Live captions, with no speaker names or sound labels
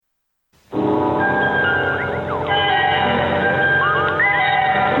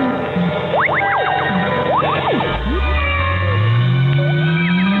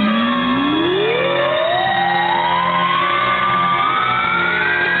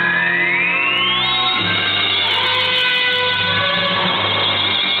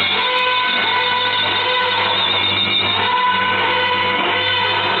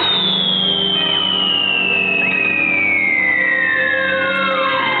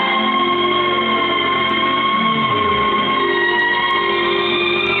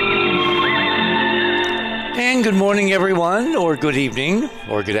And good morning, everyone, or good evening,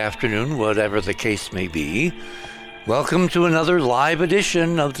 or good afternoon, whatever the case may be. Welcome to another live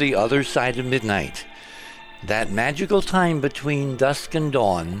edition of The Other Side of Midnight. That magical time between dusk and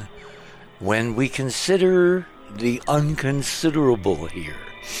dawn when we consider the unconsiderable here.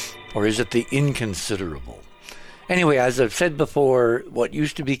 Or is it the inconsiderable? Anyway, as I've said before, what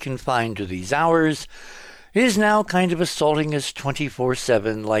used to be confined to these hours is now kind of assaulting us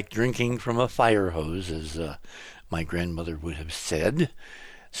 24/7, like drinking from a fire hose, as my grandmother would have said.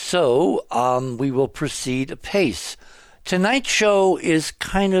 So we will proceed apace. Tonight's show is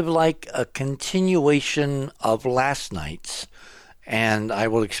kind of like a continuation of last night's, and I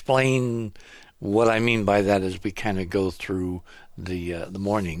will explain what I mean by that as we kind of go through the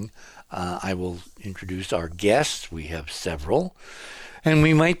morning. I will introduce our guests. We have several. And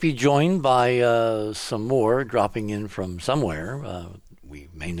we might be joined by some more dropping in from somewhere. We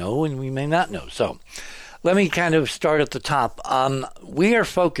may know and we may not know. So let me kind of start at the top. We are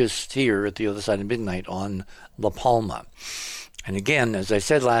focused here at The Other Side of Midnight on La Palma. And again, as I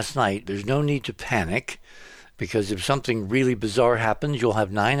said last night, there's no need to panic, because if something really bizarre happens, you'll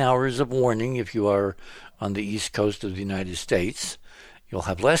have 9 hours of warning if you are on the east coast of the United States. You'll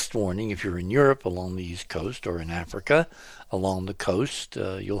have less warning if you're in Europe along the east coast, or in Africa along the coast.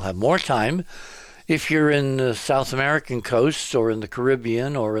 You'll have more time if you're in the South American coasts, or in the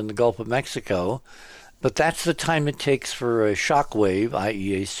Caribbean, or in the Gulf of Mexico. But that's the time it takes for a shock wave,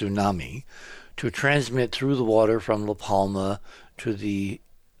 i.e. a tsunami, to transmit through the water from La Palma to the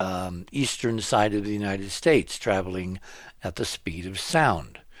eastern side of the United States, traveling at the speed of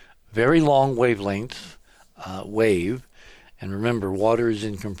sound. Very long wavelength wave. And remember, water is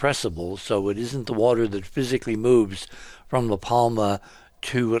incompressible, so it isn't the water that physically moves from La Palma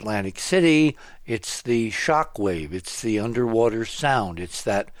to Atlantic City. It's the shock wave. It's the underwater sound. It's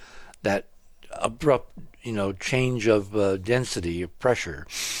that abrupt, change of density, of pressure,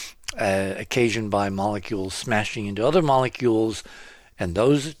 occasioned by molecules smashing into other molecules, and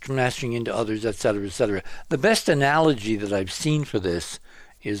those smashing into others, etc., etc. The best analogy that I've seen for this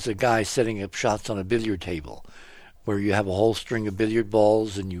is a guy setting up shots on a billiard table, where you have a whole string of billiard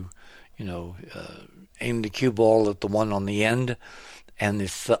balls, and you aim the cue ball at the one on the end, and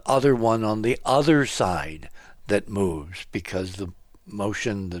it's the other one on the other side that moves, because the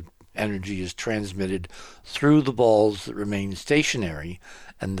motion, the energy is transmitted through the balls that remain stationary,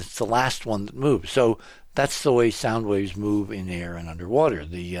 and it's the last one that moves. So that's the way sound waves move in air and underwater.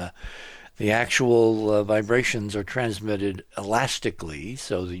 The actual vibrations are transmitted elastically,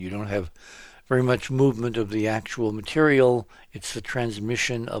 so that you don't have very much movement of the actual material. It's the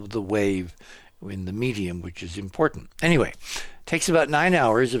transmission of the wave in the medium which is important. Anyway, it takes about 9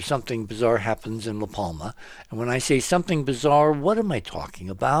 hours if something bizarre happens in La Palma. And when I say something bizarre, what am I talking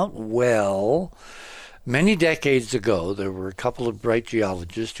about? Well, many decades ago, there were a couple of bright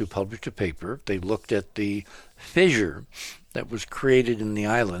geologists who published a paper. They looked at the fissure that was created in the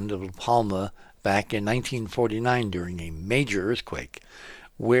island of La Palma back in 1949 during a major earthquake,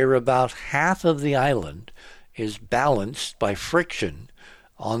 where about half of the island is balanced by friction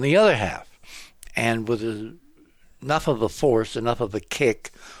on the other half. And with enough of a force, enough of a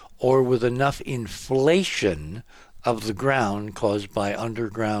kick, or with enough inflation of the ground caused by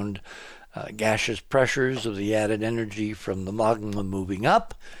underground gaseous pressures of the added energy from the magma moving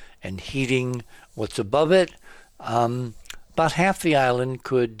up and heating what's above it, about half the island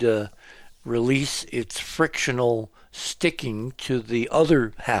could release its frictional sticking to the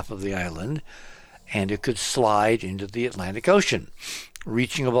other half of the island, and it could slide into the Atlantic Ocean,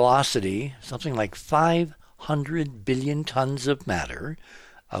 reaching a velocity something like 500 billion tons of matter,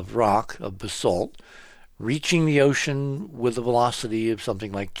 of rock, of basalt, reaching the ocean with a velocity of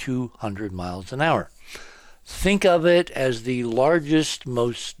something like 200 miles an hour. Think of it as the largest,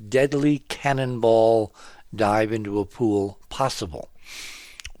 most deadly cannonball dive into a pool possible.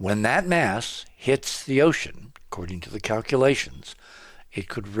 When that mass hits the ocean, according to the calculations, it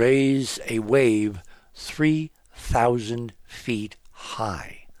could raise a wave 3,000 feet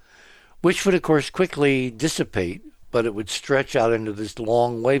high, which would, of course, quickly dissipate, but it would stretch out into this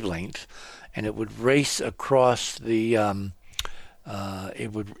long wavelength, and it would race across the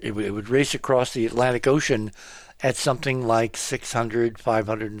it would race across the Atlantic Ocean at something like 600,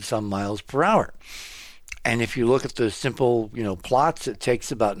 500 and some miles per hour. And if you look at the simple, plots, it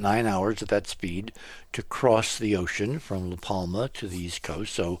takes about 9 hours at that speed to cross the ocean from La Palma to the East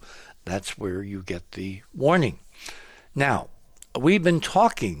Coast. So that's where you get the warning. Now, we've been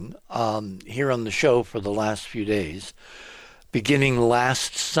talking here on the show for the last few days beginning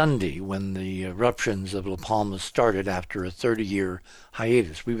last Sunday when the eruptions of La Palma started after a 30-year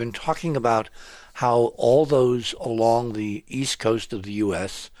hiatus. We've been talking about how all those along the east coast of the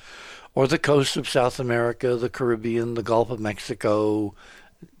U.S. or the coast of South America, the Caribbean, the Gulf of Mexico,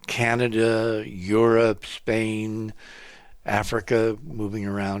 Canada, Europe, Spain, Africa, moving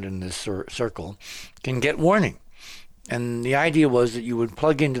around in this circle, can get warning. And the idea was that you would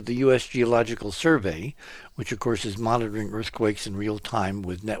plug into the U.S. Geological Survey, which of course is monitoring earthquakes in real time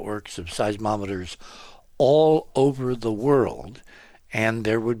with networks of seismometers all over the world, and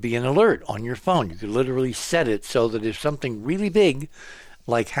there would be an alert on your phone. You could literally set it so that if something really big,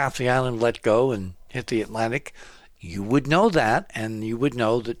 like half the island let go and hit the Atlantic, you would know that, and you would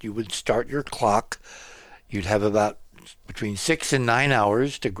know that you would start your clock. You'd have about between 6 and 9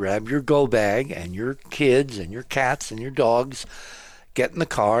 hours to grab your go bag and your kids and your cats and your dogs, get in the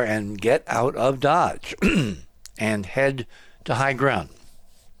car and get out of Dodge and head to high ground.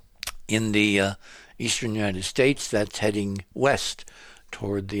 In the eastern United States, that's heading west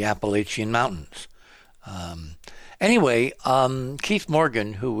toward the Appalachian Mountains. Anyway, Keith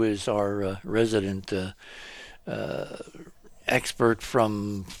Morgan, who is our resident expert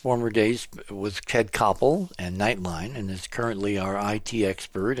from former days with Ted Koppel and Nightline, and is currently our IT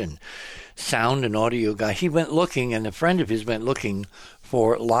expert and sound and audio guy. He went looking, and a friend of his went looking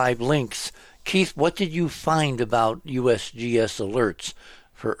for live links. Keith, what did you find about USGS alerts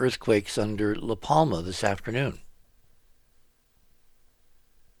for earthquakes under La Palma this afternoon?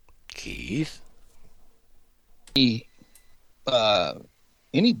 Keith?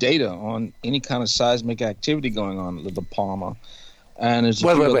 Any data on any kind of seismic activity going on at La Palma, and there's a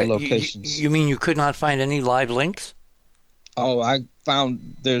few other locations. You mean you could not find any live links? Oh, I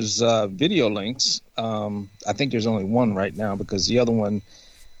found there's video links. I think there's only one right now because the other one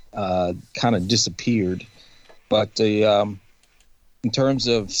kind of disappeared. But in terms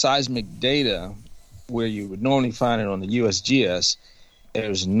of seismic data, where you would normally find it on the USGS,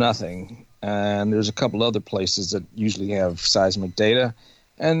 there's nothing. And there's a couple other places that usually have seismic data,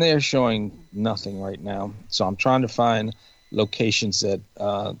 and they're showing nothing right now. So I'm trying to find locations that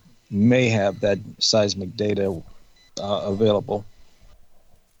may have that seismic data available.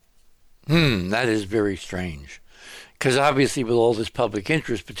 That is very strange. Because obviously with all this public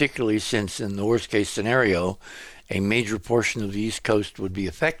interest, particularly since in the worst case scenario, a major portion of the East Coast would be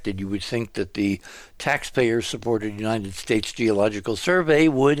affected, you would think that the taxpayer-supported United States Geological Survey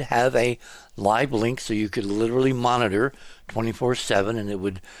would have a live link so you could literally monitor 24/7, and it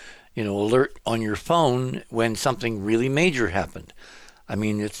would, alert on your phone when something really major happened. I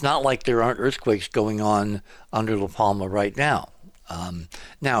mean, it's not like there aren't earthquakes going on under La Palma right now.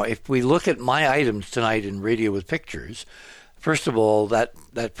 Now, if we look at my items tonight in Radio with Pictures, first of all, that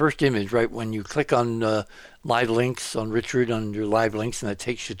first image, right, when you click on live links on Richard under live links, and that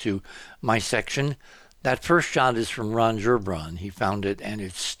takes you to my section, that first shot is from Ron Gerbron. He found it, and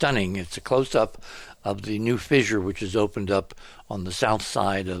it's stunning. It's a close-up of the new fissure, which has opened up on the south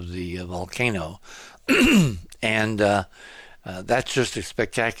side of the volcano. And that's just a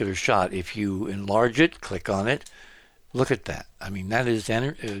spectacular shot. If you enlarge it, click on it, look at that. I mean, that is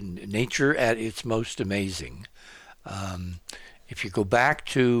nature at its most amazing. If you go back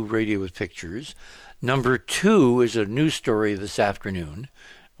to Radio with Pictures, number 2 is a news story this afternoon,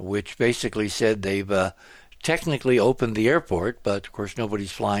 which basically said they've technically opened the airport, but of course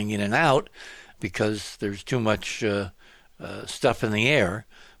nobody's flying in and out because there's too much stuff in the air,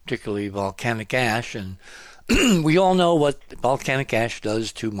 particularly volcanic ash. And we all know what volcanic ash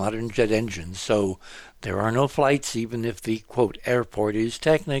does to modern jet engines, so there are no flights even if the, quote, airport is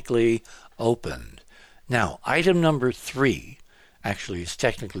technically opened. Now, item number 3, actually it's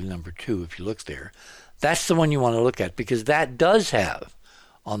technically number 2 if you look there, that's the one you want to look at because that does have,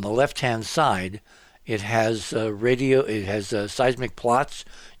 on the left-hand side, it has seismic plots.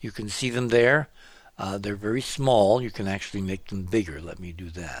 You can see them there. They're very small. You can actually make them bigger. Let me do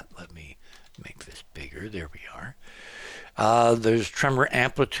that. Let me make this bigger. There we are. There's tremor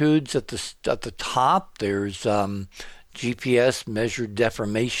amplitudes at the top. There's GPS measured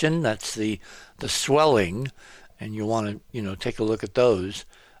deformation. That's the swelling, and you want to take a look at those.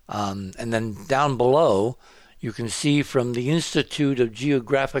 And then down below, you can see from the Institute of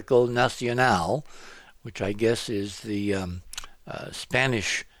Geográfico Nacional, which I guess is the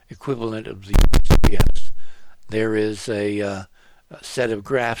Spanish equivalent of the USGS, there is a set of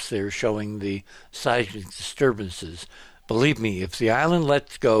graphs there showing the seismic disturbances. Believe me, if the island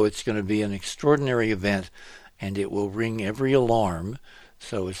lets go, it's going to be an extraordinary event, and it will ring every alarm.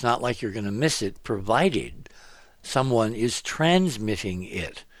 So it's not like you're going to miss it, provided someone is transmitting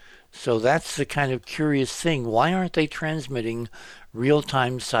it. So that's the kind of curious thing. Why aren't they transmitting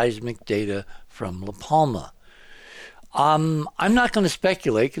real-time seismic data from La Palma? I'm not going to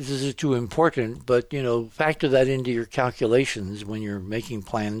speculate because this is too important, but, factor that into your calculations when you're making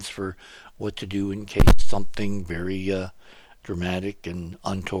plans for what to do in case something very dramatic and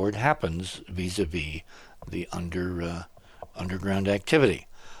untoward happens vis-a-vis the underground activity.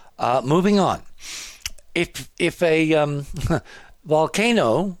 Moving on. If a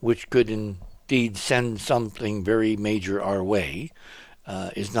volcano, which could indeed send something very major our way,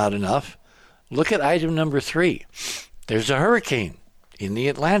 is not enough, look at item number 3. There's a hurricane in the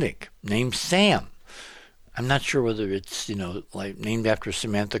Atlantic named Sam. I'm not sure whether it's, like named after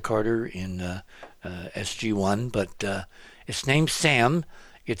Samantha Carter in SG-1, but it's named Sam.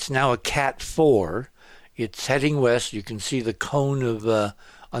 It's now a Cat 4. It's heading west. You can see the cone of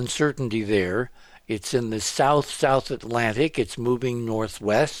uncertainty there. It's in the South Atlantic. It's moving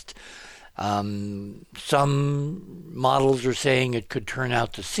northwest. Some models are saying it could turn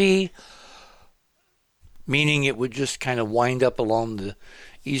out to sea, meaning it would just kind of wind up along the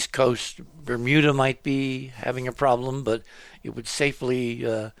East Coast. Bermuda might be having a problem, but it would safely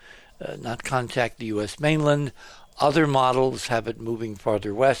not contact the U.S. mainland. Other models have it moving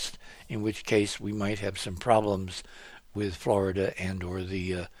farther west, in which case we might have some problems with Florida and or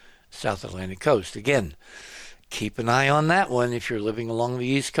the South Atlantic coast. Again, keep an eye on that one if you're living along the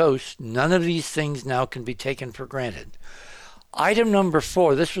East Coast. None of these things now can be taken for granted. Item number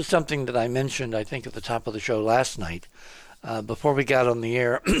 4, this was something that I mentioned, I think, at the top of the show last night. Before we got on the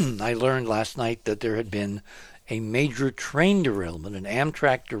air, I learned last night that there had been a major train derailment, an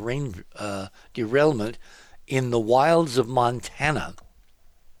Amtrak derailment in the wilds of Montana.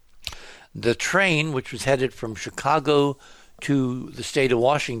 The train, which was headed from Chicago to the state of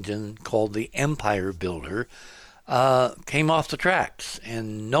Washington, called the Empire Builder, came off the tracks,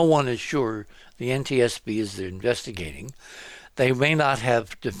 and no one is sure. The NTSB is investigating. They may not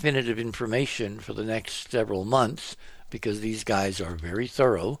have definitive information for the next several months because these guys are very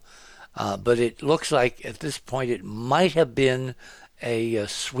thorough, but it looks like at this point it might have been a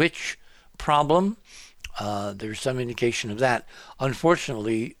switch problem. There's some indication of that.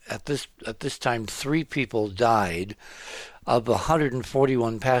 Unfortunately, at this time, 3 people died of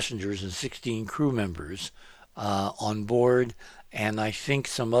 141 passengers and 16 crew members on board, and I think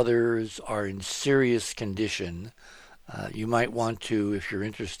some others are in serious condition. You might want to, if you're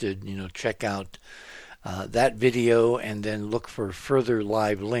interested, check out that video and then look for further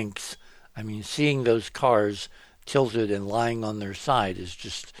live links. I mean, seeing those cars tilted and lying on their side is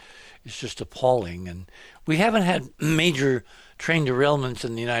just appalling. And we haven't had major train derailments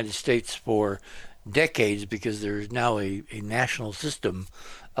in the United States for decades because there's now a national system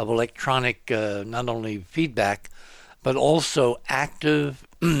of electronic not only feedback but also active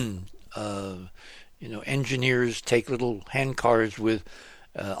engineers take little hand cars with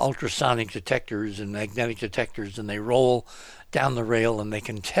ultrasonic detectors and magnetic detectors, and they roll down the rail, and they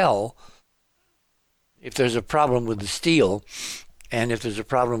can tell if there's a problem with the steel and if there's a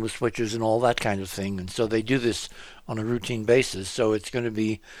problem with switches and all that kind of thing. And so they do this on a routine basis. So it's going to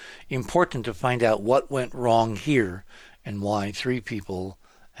be important to find out what went wrong here and why 3 people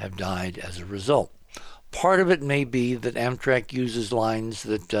have died as a result. Part of it may be that Amtrak uses lines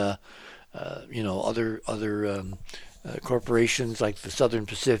that other corporations like the Southern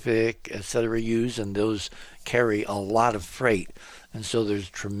Pacific, etc., use, and those carry a lot of freight, and so there's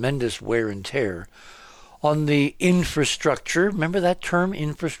tremendous wear and tear on the infrastructure. Remember that term,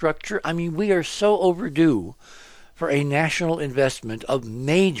 infrastructure? I mean, we are so overdue for a national investment of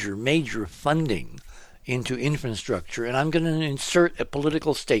major funding into infrastructure, and I'm going to insert a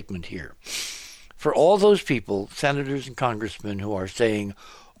political statement here. For all those people, senators and congressmen, who are saying,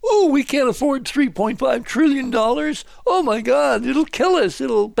 "Oh, we can't afford $3.5 trillion. Oh, my God, it'll kill us.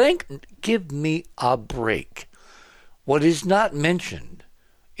 It'll bank." Give me a break. What is not mentioned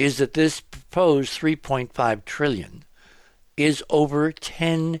is that this proposed $3.5 trillion is over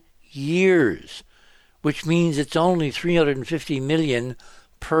 10 years, which means it's only $350 million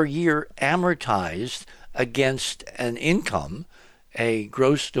per year amortized against an income, a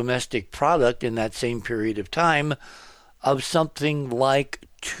gross domestic product in that same period of time, of something like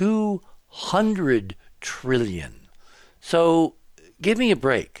 200 trillion. So give me a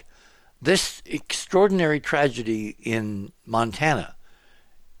break. This extraordinary tragedy in Montana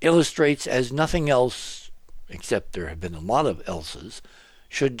illustrates, as nothing else, except there have been a lot of else's,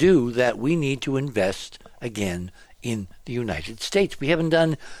 should do, that we need to invest again in the United States. We haven't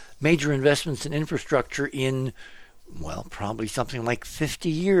done major investments in infrastructure in, well, probably something like 50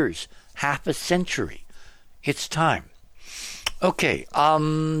 years, half a century. It's time. Okay,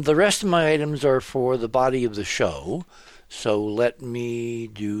 the rest of my items are for the body of the show, so let me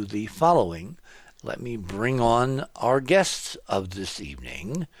do the following. Let me bring on our guests of this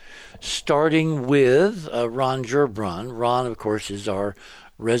evening, starting with Ron Gerbron. Ron, of course, is our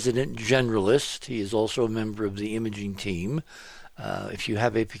resident generalist. He is also a member of the imaging team. If you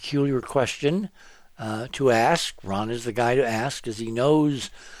have a peculiar question to ask, Ron is the guy to ask, because he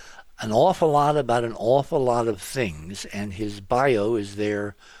knows an awful lot about an awful lot of things, and his bio is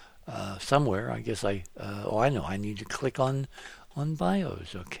there somewhere. I guess I know. I need to click on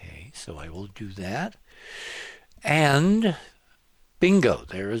bios. Okay, so I will do that. And bingo,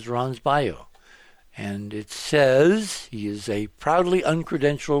 there is Ron's bio. And it says he is a proudly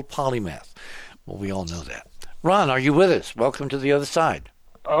uncredentialed polymath. Well, we all know that. Ron, are you with us? Welcome to the other side.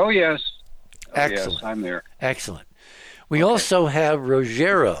 Oh, yes. Excellent. Yes, I'm there. Excellent. We also have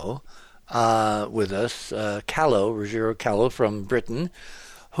Rogero with us, Rogero Callo from Britain,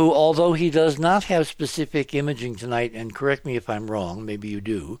 who, although he does not have specific imaging tonight, and correct me if I'm wrong, maybe you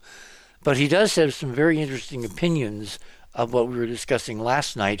do, but he does have some very interesting opinions of what we were discussing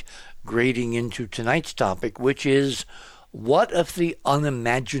last night, grading into tonight's topic, which is, what if the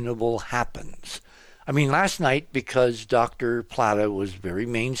unimaginable happens? I mean, last night, because Dr. Plata was very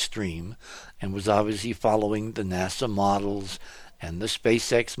mainstream and was obviously following the NASA models and the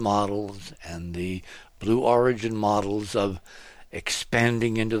SpaceX models and the Blue Origin models of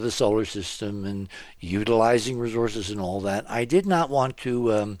expanding into the solar system and utilizing resources and all that, I did not want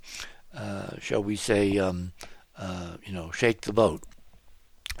to, shall we say, shake the boat.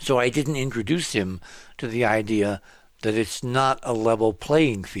 So I didn't introduce him to the idea that it's not a level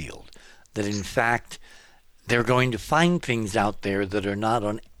playing field, that in fact they're going to find things out there that are not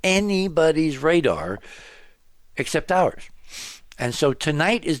on anybody's radar except ours. And so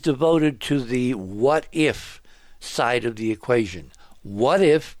tonight is devoted to the what if side of the equation. What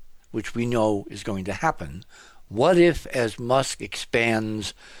if, which we know is going to happen, what if as Musk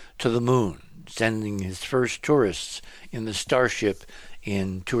expands to the moon, sending his first tourists in the Starship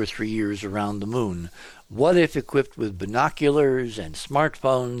in 2 or 3 years around the moon, what if equipped with binoculars and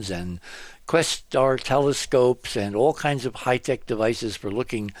smartphones and Questar telescopes and all kinds of high-tech devices for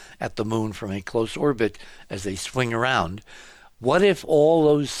looking at the moon from a close orbit as they swing around, what if all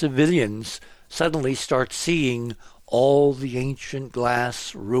those civilians suddenly start seeing all the ancient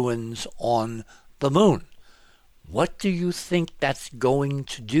glass ruins on the moon? What do you think that's going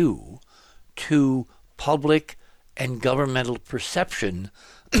to do to public and governmental perception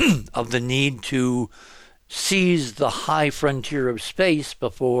of the need to seize the high frontier of space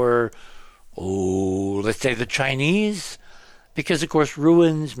before, let's say the Chinese? Because, of course,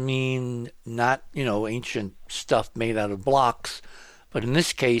 ruins mean not, ancient stuff made out of blocks, but in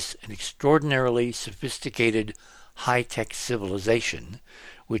this case, an extraordinarily sophisticated high-tech civilization,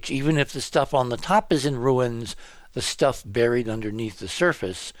 which even if the stuff on the top is in ruins, the stuff buried underneath the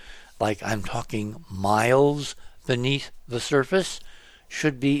surface, like I'm talking miles beneath the surface,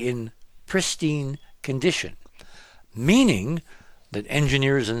 should be in pristine condition, meaning that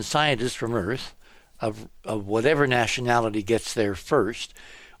engineers and scientists from Earth, of whatever nationality gets there first,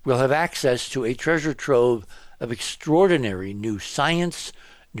 will have access to a treasure trove of extraordinary new science,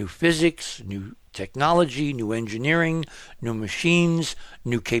 new physics, new technology, new engineering, new machines,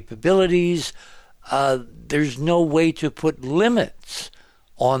 new capabilities. There's no way to put limits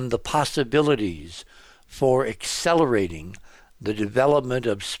on the possibilities for accelerating the development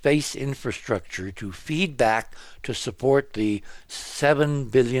of space infrastructure to feed back to support the 7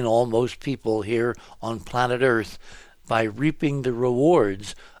 billion almost people here on planet Earth by reaping the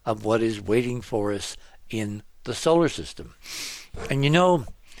rewards of what is waiting for us in the solar system. And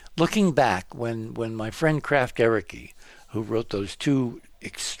looking back when my friend Kraft Derricky, who wrote those 2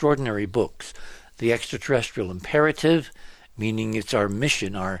 extraordinary books, The Extraterrestrial Imperative, meaning it's our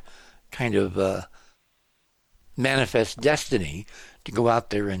mission, our kind of manifest destiny to go out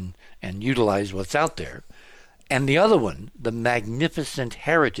there and utilize what's out there. And the other one, The Magnificent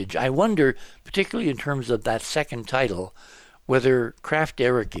Heritage. I wonder, particularly in terms of that second title, whether Kraft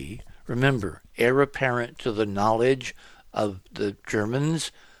Derricky, remember, heir apparent to the knowledge of the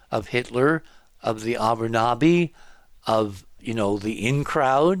Germans, of Hitler, of the Abernabi, of, the in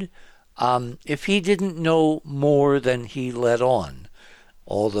crowd, if he didn't know more than he let on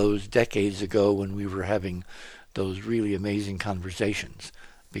all those decades ago when we were having those really amazing conversations.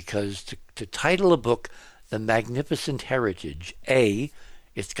 Because to title a book The Magnificent Heritage, A,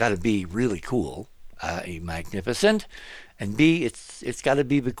 it's got to be really cool, magnificent, and B, it's got to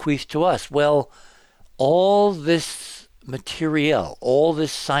be bequeathed to us. Well, all this material, all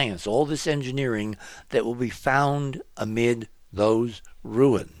this science, all this engineering that will be found amid those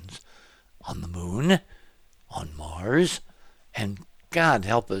ruins on the moon, on Mars, and God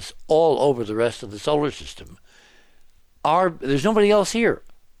help us, all over the rest of the solar system. There's nobody else here,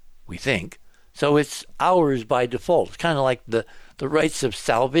 we think, so it's ours by default. It's kind of like the rights of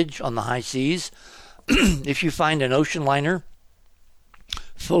salvage on the high seas. If you find an ocean liner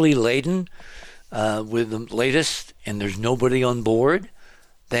fully laden with the latest and there's nobody on board,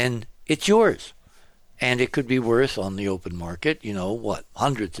 then it's yours. And it could be worth on the open market,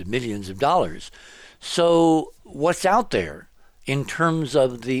 hundreds of millions of dollars. So what's out there in terms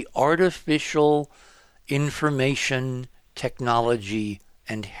of the artificial information technology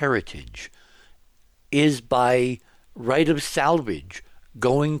and heritage is by right of salvage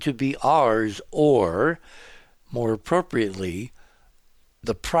going to be ours, or more appropriately,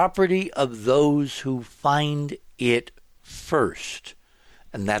 the property of those who find it first.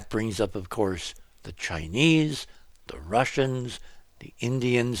 And that brings up, of course, the Chinese, the Russians, the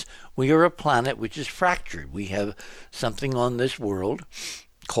Indians. We are a planet which is fractured. We have something on this world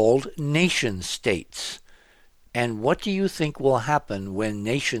called nation states. And what do you think will happen when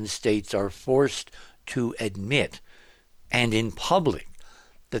nation states are forced to admit, and in public,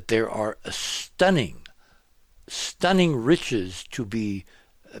 that there are stunning riches to be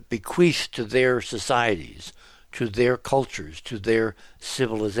bequeathed to their societies, to their cultures, to their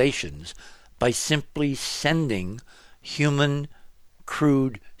civilizations, by simply sending human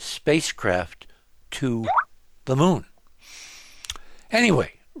crewed spacecraft to the moon?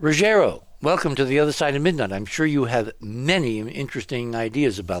 Anyway, Ruggiero, welcome to the other side of midnight. I'm sure you have many interesting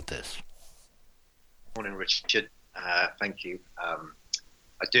ideas about this. Morning, Richard. Thank you.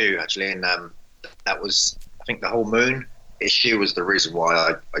 I do, actually, and that was, I think, the whole moon issue was the reason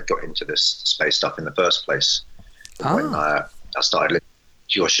why I got into this space stuff in the first place. When I started listening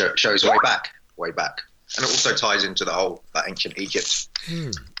to your shows way back. And it also ties into that ancient Egypt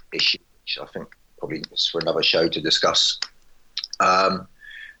issue, which I think probably is for another show to discuss.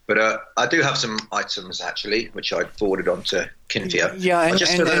 But I do have some items, actually, which I forwarded on to Kinvia. Yeah,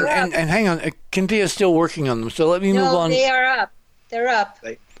 and hang on. Kinvia is still working on them, so let me move on. They are up. They're up.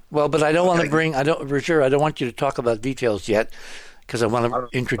 Well, but I don't want to bring... I don't want you to talk about details yet, because I want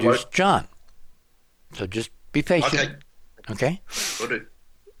to introduce John. So just be patient. Okay?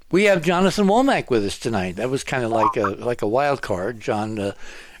 We have Jonathan Womack with us tonight. That was kind of like a wild card. John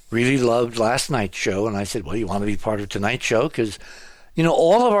really loved last night's show, and I said, well, you want to be part of tonight's show? Because,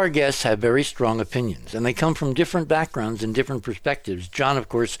 all of our guests have very strong opinions, and they come from different backgrounds and different perspectives. John, of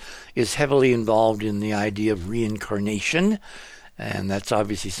course, is heavily involved in the idea of reincarnation, and that's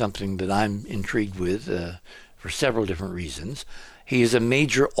obviously something that I'm intrigued with for several different reasons. He is a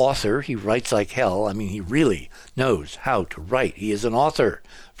major author. He writes like hell. I mean, he really knows how to write. He is an author,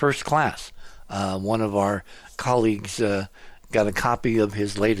 first class. One of our colleagues got a copy of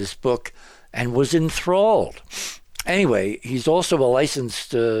his latest book and was enthralled. Anyway, he's also a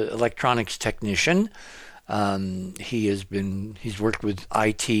licensed electronics technician. He's worked with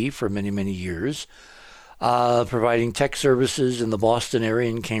IT for many, many years, providing tech services in the Boston area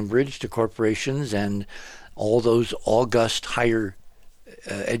and Cambridge to corporations and all those august higher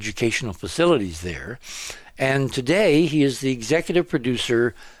educational facilities there. And today he is the executive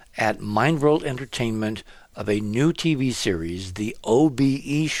producer at Mindworld Entertainment of a new TV series, The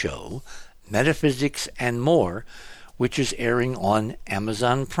OBE Show, Metaphysics and More, which is airing on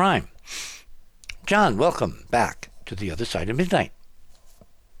Amazon Prime. John, welcome back to the other side of midnight.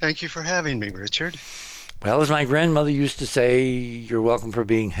 Thank you for having me, Richard. Well, as my grandmother used to say, you're welcome for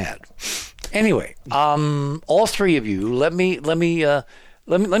being had. Anyway, all three of you, let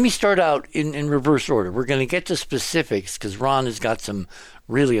me start out in reverse order. We're going to get to specifics because Ron has got some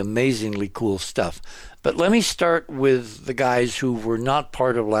really amazingly cool stuff. But let me start with the guys who were not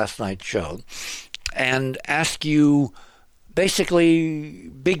part of last night's show and ask you, basically,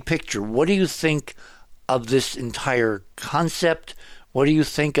 big picture, what do you think of this entire concept? What do you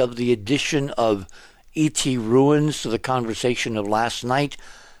think of the addition of E.T. ruins to the conversation of last night?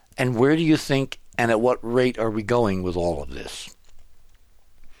 And where do you think and at what rate are we going with all of this?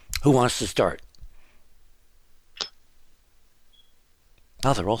 Who wants to start?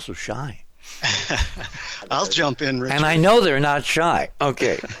 Oh, they're all so shy. I'll jump in, Richard. And I know they're not shy.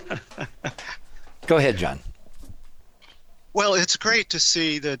 Okay. Go ahead, John. Well, it's great to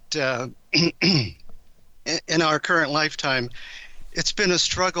see that in our current lifetime, it's been a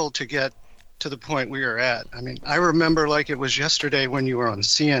struggle to get to the point we are at. I mean, I remember like it was yesterday when you were on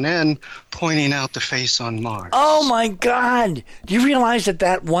CNN pointing out the face on Mars. Oh, my God. Do you realize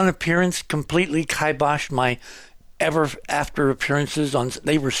that one appearance completely kiboshed my ever after appearances on?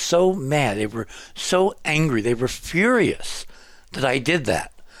 They were so mad. They were so angry. They were furious that I did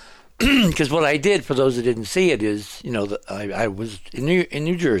that. Because what I did, for those that didn't see it, is, I was in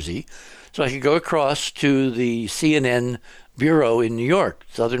New Jersey, so I could go across to the CNN bureau in New York,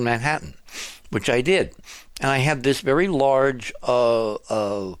 Southern Manhattan, which I did. And I had this very large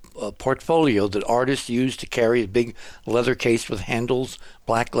portfolio that artists use to carry, a big leather case with handles,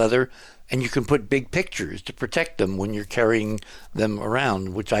 black leather, and you can put big pictures to protect them when you're carrying them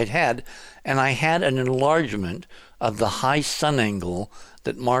around, which I'd had. And I had an enlargement of the high sun angle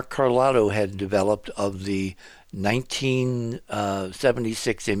that Mark Carlotto had developed of the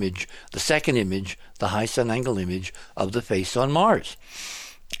 1976 image, the second image, the high sun angle image of the face on Mars.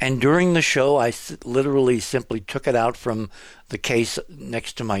 And during the show, I literally simply took it out from the case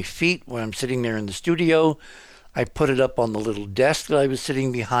next to my feet when I'm sitting there in the studio. I put it up on the little desk that I was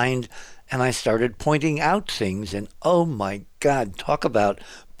sitting behind, and I started pointing out things. And oh my God, talk about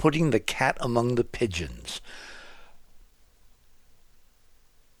putting the cat among the pigeons.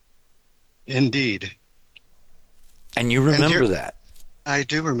 Indeed. And you remember that? I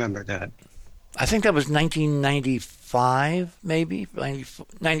do remember that. I think that was 1995, maybe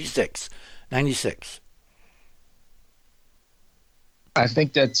 96. I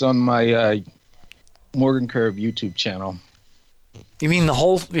think that's on my Morgan Curve YouTube channel. You mean the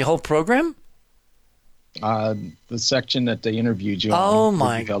whole program? The section that they interviewed you on. Oh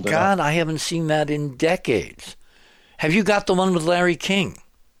my God, I haven't seen that in decades. Have you got the one with Larry King?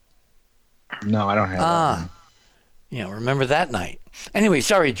 No, I don't have that one. Remember that night. Anyway,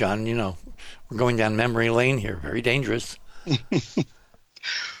 sorry, John, we're going down memory lane here. Very dangerous.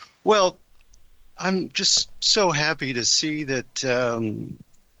 Well, I'm just so happy to see that,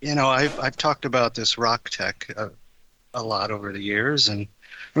 I've talked about this rock tech a lot over the years. And,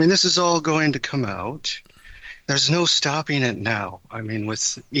 this is all going to come out. There's no stopping it now.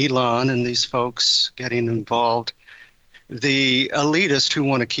 With Elon and these folks getting involved, the elitists who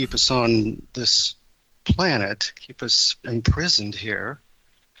want to keep us on this planet, keep us imprisoned here,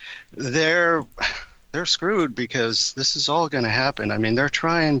 they're screwed, because this is all going to happen. They're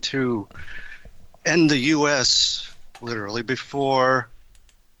trying to end the U.S. literally before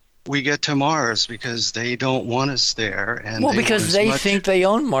we get to Mars, because they don't want us there. And because they think they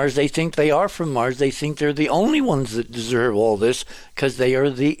own Mars. They think they are from Mars. They think they're the only ones that deserve all this, because they are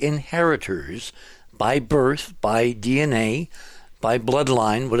the inheritors by birth, by DNA, by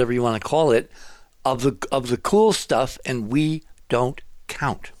bloodline, whatever you want to call it, of the cool stuff, and we don't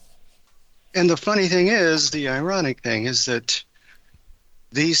count. And the funny thing is, the ironic thing is that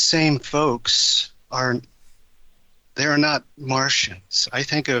these same folks they're not Martians. I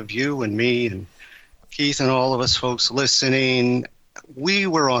think of you and me and Keith and all of us folks listening. We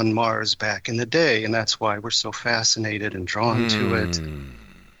were on Mars back in the day, and that's why we're so fascinated and drawn to it.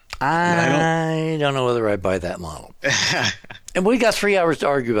 I don't know whether I buy that model. And we got 3 hours to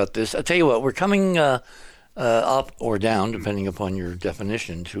argue about this. I'll tell you what, we're coming up or down, depending upon your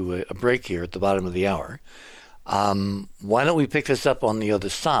definition, to a break here at the bottom of the hour. Why don't we pick this up on the other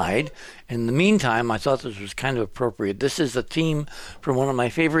side? In the meantime, I thought this was kind of appropriate. This is a theme from one of my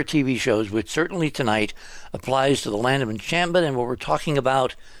favorite TV shows, which certainly tonight applies to the land of enchantment, and what we're talking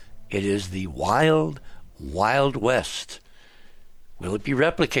about, it is the Wild, Wild West. Will it be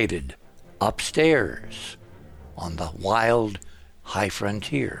replicated upstairs on the wild high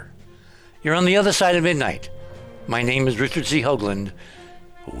frontier? You're on the other side of midnight. My name is Richard C. Hoagland.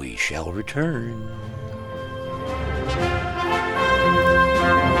 We shall return.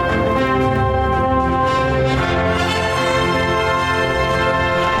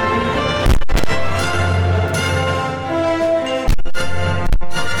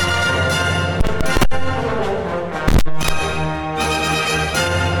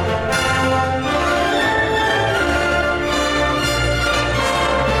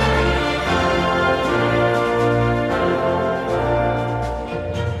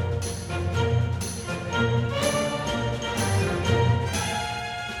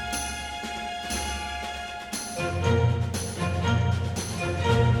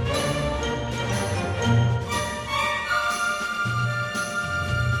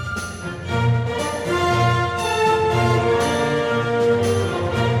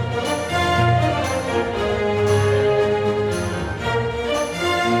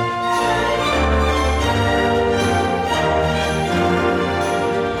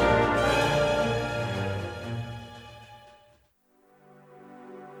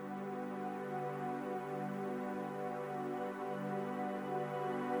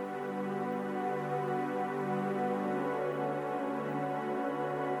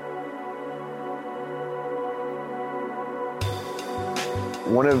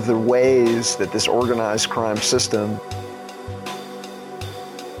 One of the ways that this organized crime system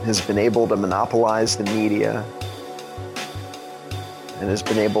has been able to monopolize the media and has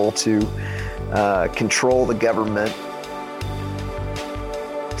been able to control the government,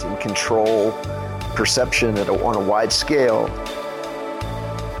 to control perception on a wide scale,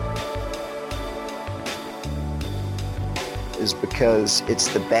 is because it's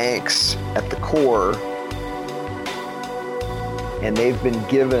the banks at the core, and they've been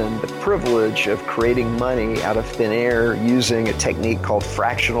given the privilege of creating money out of thin air using a technique called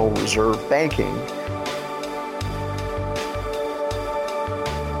fractional reserve banking,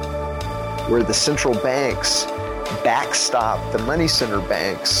 where the central banks backstop the money center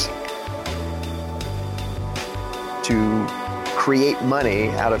banks to create money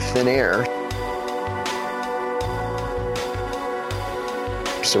out of thin air.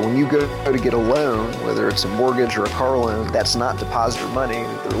 So when you go to get a loan, whether it's a mortgage or a car loan, that's not depositor money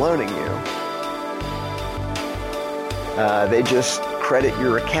that they're loaning you. They just credit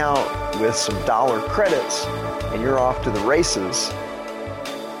your account with some dollar credits, and you're off to the races.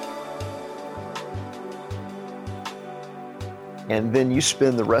 And then you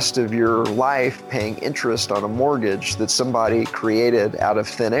spend the rest of your life paying interest on a mortgage that somebody created out of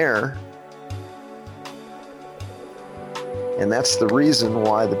thin air. And that's the reason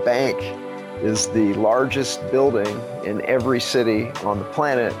why the bank is the largest building in every city on the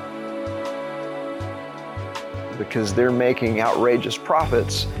planet, because they're making outrageous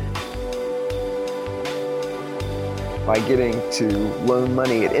profits by getting to loan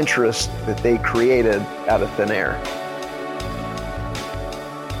money at interest that they created out of thin air.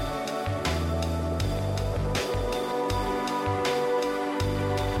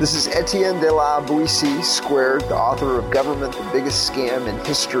 This is Etienne de la Boétie Squared, the author of Government, the Biggest Scam in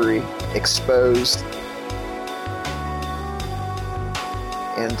History, Exposed.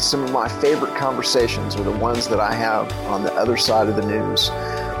 And some of my favorite conversations are the ones that I have on the other side of the news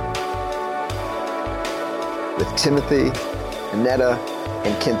with Timothy, Annetta,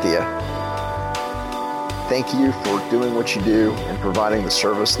 and Cynthia. Thank you for doing what you do and providing the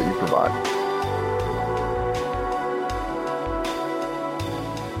service that you provide.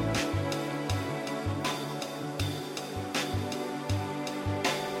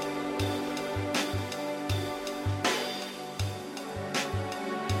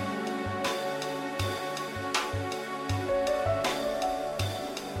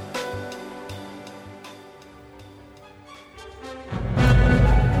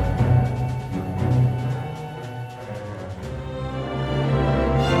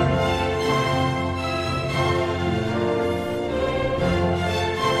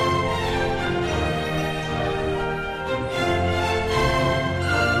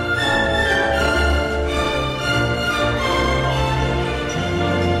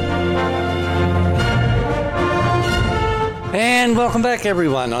 And welcome back,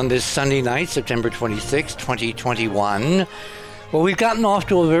 everyone, on this Sunday night, September 26, 2021. Well, we've gotten off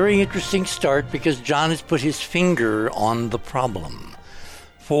to a very interesting start because John has put his finger on the problem.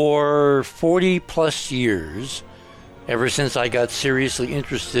 For 40-plus years, ever since I got seriously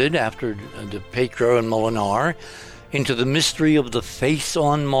interested after DePetro and Molinar into the mystery of the face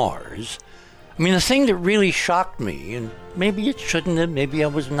on Mars, I mean, the thing that really shocked me, and maybe it shouldn't have, maybe I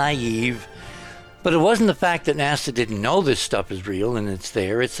was naive, but it wasn't the fact that NASA didn't know this stuff is real and it's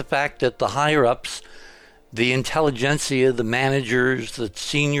there. It's the fact that the higher-ups, the intelligentsia, the managers, the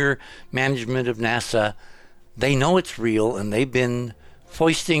senior management of NASA, they know it's real, and they've been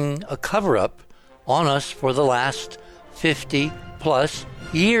foisting a cover-up on us for the last 50-plus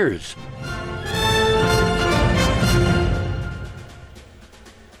years.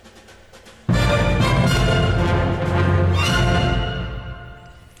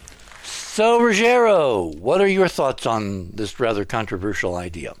 So, Ruggiero, what are your thoughts on this rather controversial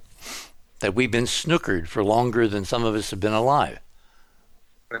idea that we've been snookered for longer than some of us have been alive?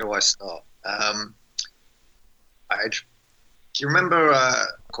 Where do I start? Do you remember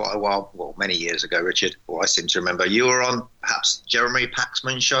quite a while, well, many years ago, Richard, or I seem to remember, you were on perhaps Jeremy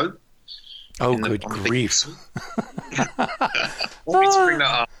Paxman's show? Oh, good grief. Always bring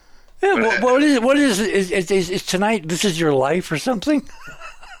that up. Yeah, what is tonight, this is your life or something?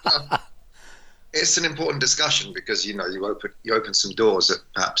 It's an important discussion because, you know, you open some doors that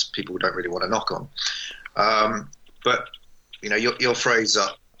perhaps people don't really want to knock on. But, you know, your phrase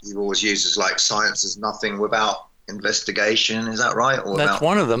that you always use is like science is nothing without investigation. Is that right? Or that's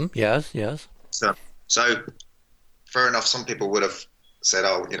one of them. Yes. So fair enough. Some people would have said,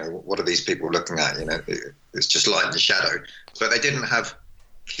 oh, you know, what are these people looking at? You know, it's just light and shadow. But they didn't have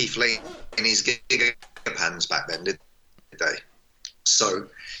Keith Lee in his gigapans back then, did they? So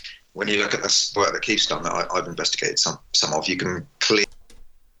when you look at the work that Keith's done, that I've investigated some of, you can clearly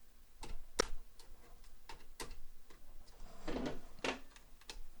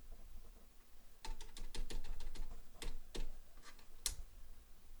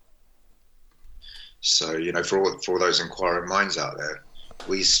So, for all those inquiring minds out there,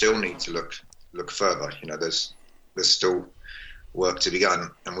 we still need to look further. There's still work to be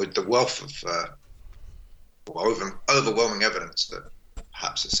done, and with the wealth of overwhelming evidence that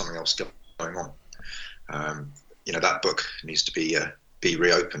perhaps there's something else going on, that book needs to be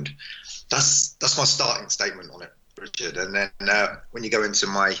reopened. That's my starting statement on it, Richard. And then when you go into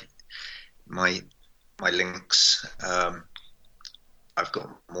my links, I've got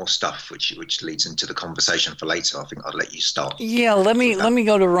more stuff which leads into the conversation for later. I think I'll let you start. Yeah, let me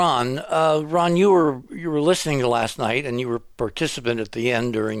go to Ron. Ron, you were listening to last night, and you were a participant at the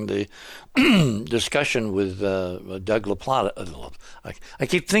end during the discussion with Doug LaPlata. I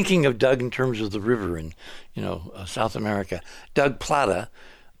keep thinking of Doug in terms of the river in South America. Doug Plata.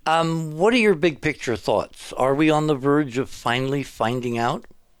 What are your big picture thoughts? Are we on the verge of finally finding out?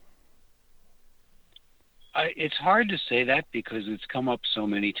 It's hard to say that because it's come up so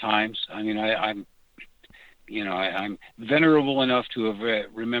many times. I mean, I'm venerable enough to have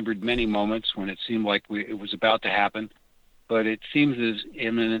remembered many moments when it seemed like it was about to happen, but it seems as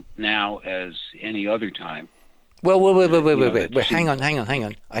imminent now as any other time. Well, wait. Hang on.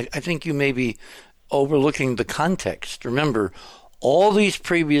 I think you may be overlooking the context. Remember, all these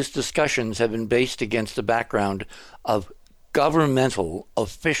previous discussions have been based against the background of governmental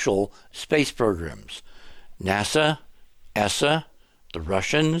official space programs. NASA, ESA, the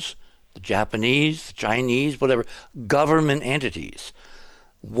Russians, the Japanese, the Chinese, whatever, government entities.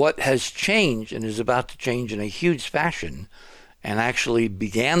 What has changed and is about to change in a huge fashion, and actually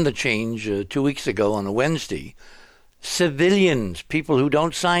began the change 2 weeks ago on a Wednesday, civilians, people who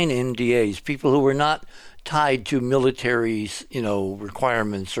don't sign NDAs, people who are not tied to military,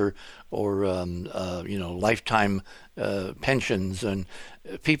 requirements or lifetime pensions, and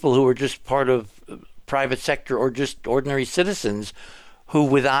people who are just part of private sector or just ordinary citizens who,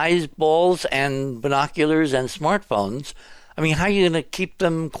 with eyeballs and binoculars and smartphones, I mean, how are you going to keep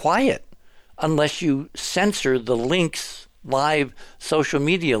them quiet unless you censor the links, live social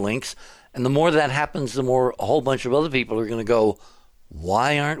media links? And the more that happens, the more a whole bunch of other people are going to go,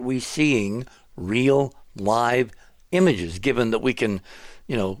 why aren't we seeing real live images, given that we can,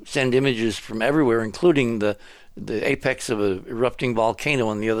 send images from everywhere, including the apex of an erupting volcano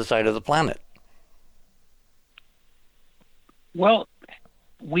on the other side of the planet? Well,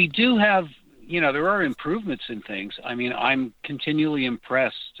 we do have, there are improvements in things. I mean, I'm continually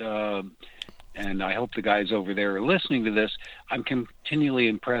impressed, and I hope the guys over there are listening to this. I'm continually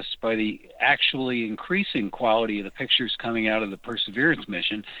impressed by the actually increasing quality of the pictures coming out of the Perseverance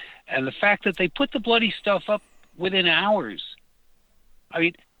mission, and the fact that they put the bloody stuff up within hours. I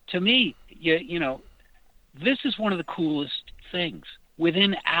mean, to me, this is one of the coolest things.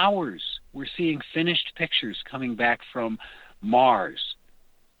 Within hours, we're seeing finished pictures coming back from Mars.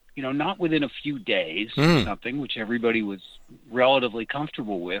 Not within a few days or something, which everybody was relatively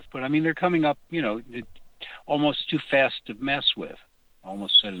comfortable with, but I mean, they're coming up, almost too fast to mess with.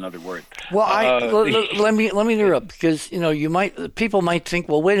 Almost said another word. Well, let me interrupt, because people might think,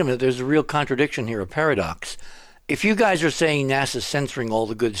 well, wait a minute, there's a real contradiction here, a paradox. If you guys are saying NASA's censoring all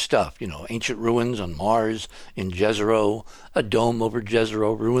the good stuff, ancient ruins on Mars, in Jezero, a dome over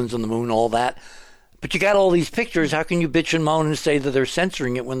Jezero, ruins on the moon, all that, but you got all these pictures, how can you bitch and moan and say that they're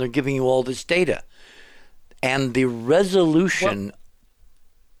censoring it when they're giving you all this data? And the resolution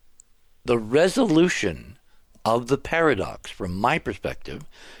of the paradox, from my perspective,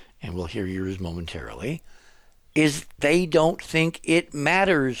 and we'll hear yours momentarily, is they don't think it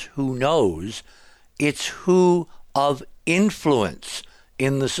matters who knows. It's who of influence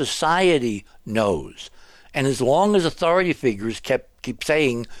in the society knows. And as long as authority figures keep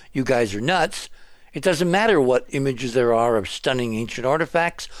saying, you guys are nuts, it doesn't matter what images there are of stunning ancient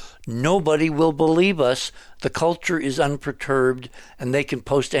artifacts. Nobody will believe us. The culture is unperturbed, and they can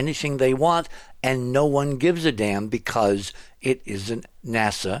post anything they want, and no one gives a damn because it isn't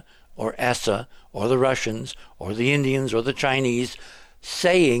NASA or ESA or the Russians or the Indians or the Chinese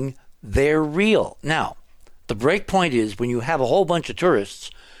saying they're real. Now, the break point is when you have a whole bunch of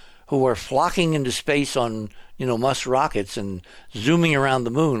tourists who are flocking into space on, Musk rockets and zooming around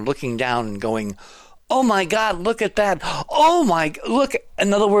the moon, looking down and going, oh my God, look at that. Oh my, look.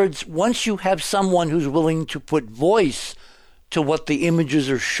 In other words, once you have someone who's willing to put voice to what the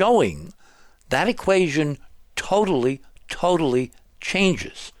images are showing, that equation totally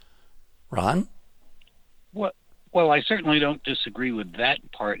changes. Ron? Well, I certainly don't disagree with that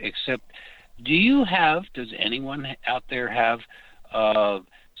part, except does anyone out there have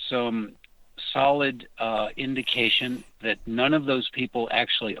some solid indication that none of those people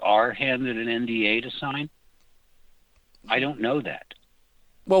actually are handed an NDA to sign? I don't know that.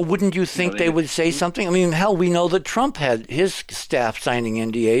 Well, wouldn't you think they would say something? I mean, hell, we know that Trump had his staff signing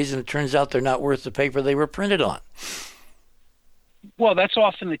NDAs, and it turns out they're not worth the paper they were printed on. Well, that's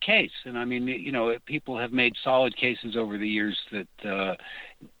often the case. And I mean, people have made solid cases over the years that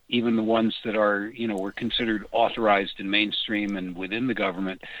even the ones that are, were considered authorized and mainstream and within the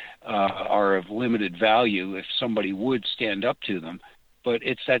government are of limited value if somebody would stand up to them. But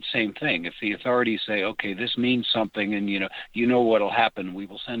it's that same thing. If the authorities say, okay, this means something, and you know what'll happen, we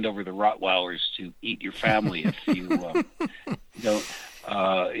will send over the Rottweilers to eat your family if you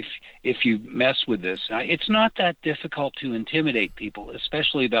if you mess with this. It's not that difficult to intimidate people,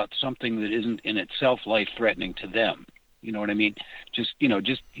 especially about something that isn't in itself life-threatening to them. You know what I mean?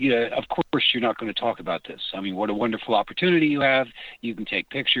 Of course you're not going to talk about this. I mean, what a wonderful opportunity you have. You can take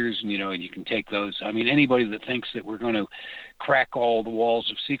pictures and you can take those. I mean, anybody that thinks that we're going to crack all the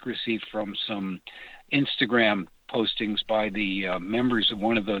walls of secrecy from some Instagram postings by the members of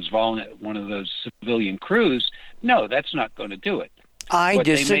one of those civilian crews, no, that's not going to do it. I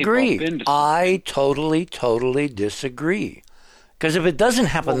disagree. I totally disagree. Because if it doesn't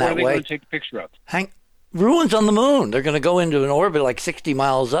happen that way, what are they going to take a picture of? Ruins on the moon. They're going to go into an orbit like 60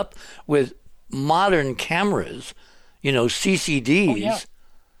 miles up with modern cameras, CCDs. Oh, yeah.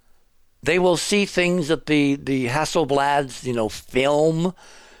 They will see things that the Hasselblads, film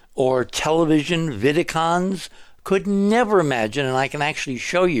or television Vidicons could never imagine. And I can actually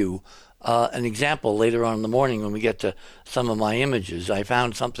show you an example later on in the morning when we get to some of my images. I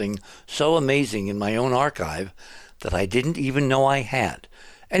found something so amazing in my own archive that I didn't even know I had.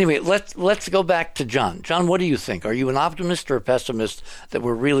 Anyway, let's go back to John. John, what do you think? Are you an optimist or a pessimist that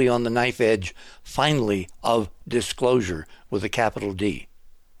we're really on the knife edge, finally, of disclosure with a capital D?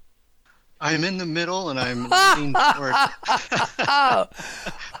 I'm in the middle, and I'm leaning toward.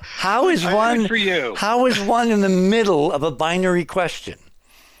 How is one in the middle of a binary question?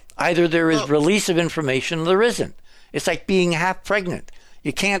 Either there is release of information or there isn't. It's like being half pregnant.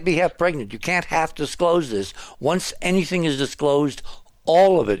 You can't be half pregnant. You can't half disclose this. Once anything is disclosed,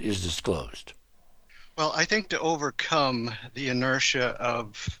 all of it is disclosed. Well, I think to overcome the inertia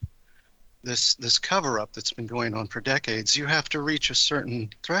of this cover-up that's been going on for decades, you have to reach a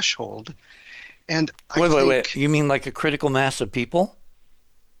certain threshold. And wait. You mean like a critical mass of people?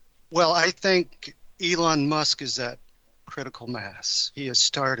 Well, I think Elon Musk is that critical mass. He has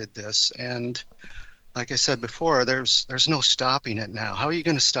started this, and like I said before, there's no stopping it now. How are you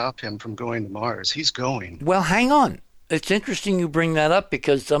going to stop him from going to Mars? He's going. Well, hang on. It's interesting you bring that up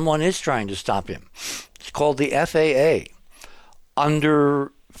because someone is trying to stop him. It's called the FAA.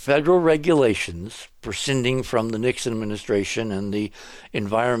 Under federal regulations proceeding from the Nixon administration and the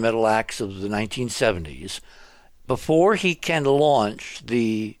environmental acts of the 1970s, before he can launch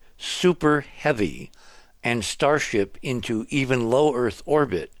the Super Heavy and Starship into even low Earth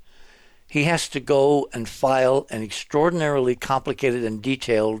orbit, he has to go and file an extraordinarily complicated and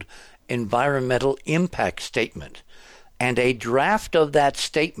detailed environmental impact statement. And a draft of that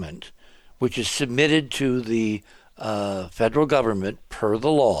statement, which is submitted to the federal government per the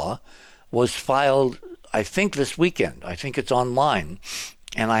law, was filed, I think, this weekend. I think it's online.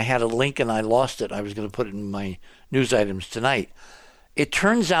 And I had a link and I lost it. I was going to put it in my news items tonight. It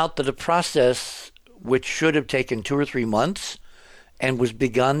turns out that a process which should have taken 2 or 3 months and was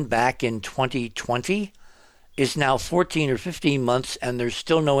begun back in 2020 is now 14 or 15 months, and there's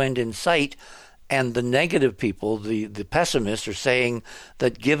still no end in sight. And the negative people, the pessimists, are saying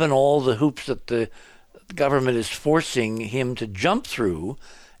that given all the hoops that the government is forcing him to jump through,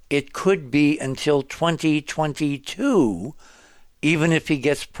 it could be until 2022, even if he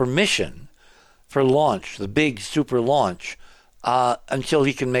gets permission for launch, the big super launch, until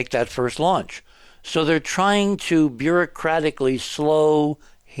he can make that first launch. So they're trying to bureaucratically slow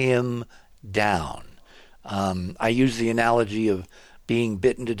him down. I use the analogy of being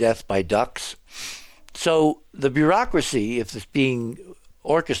bitten to death by ducks. So the bureaucracy, if it's being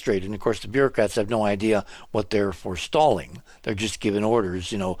orchestrated, and of course the bureaucrats have no idea what they're forestalling. They're just given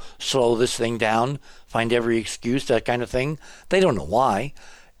orders, slow this thing down, find every excuse, that kind of thing. They don't know why.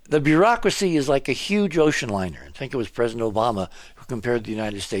 The bureaucracy is like a huge ocean liner. I think it was President Obama who compared the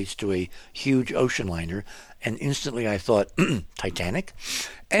United States to a huge ocean liner, and instantly I thought, Titanic?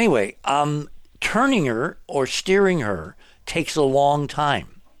 Anyway, turning her or steering her takes a long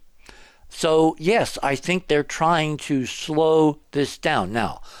time. So, yes, I think they're trying to slow this down.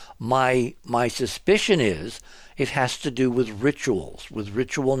 Now, my suspicion is it has to do with rituals, with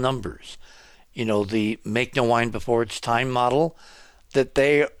ritual numbers. The make no wine before it's time model, that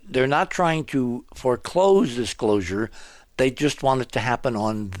they're not trying to foreclose disclosure. They just want it to happen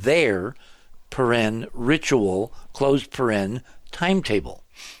on their ritual, closed timetable.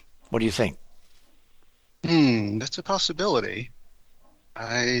 What do you think? That's a possibility.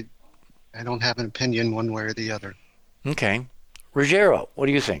 I don't have an opinion one way or the other. Okay. Ruggiero, what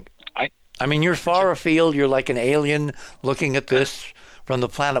do you think? I mean, you're far afield. You're like an alien looking at this from the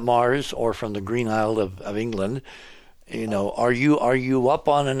planet Mars or from the Green Isle of England. You know, are you up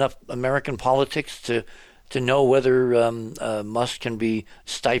on enough American politics to know whether Musk can be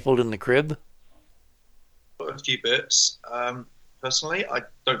stifled in the crib? A few bits. Personally, I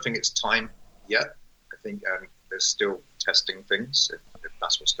don't think it's time yet. I think they're still testing things, if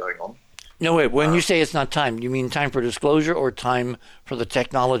that's what's going on. No, wait. When you say it's not time, you mean time for disclosure or time for the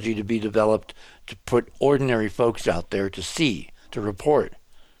technology to be developed to put ordinary folks out there to see, to report,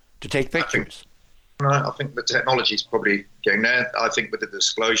 to take pictures? I think the technology is probably getting there. I think with the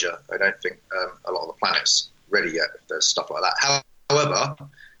disclosure, I don't think a lot of the planet's ready yet if there's stuff like that. However,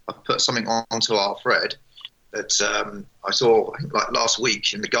 I put something onto our thread that I saw, I think, like last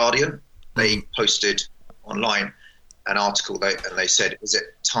week in The Guardian. They posted online an article, and they said, is it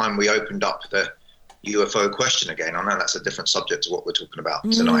time we opened up the UFO question again? I know that's a different subject to what we're talking about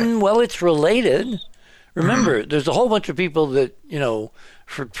tonight. Well, it's related. Remember, there's a whole bunch of people that, you know,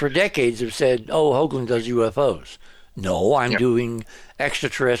 for decades have said, oh, Hoagland does UFOs. No, I'm doing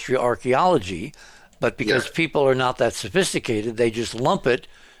extraterrestrial archaeology. But because people are not that sophisticated, they just lump it,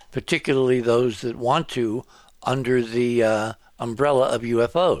 particularly those that want to, under the umbrella of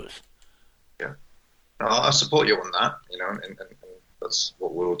UFOs. I support you on that, you know, and that's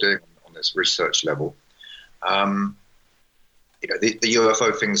what we're all doing on this research level. You know, the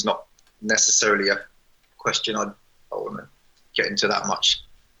UFO thing's not necessarily a question I want to get into that much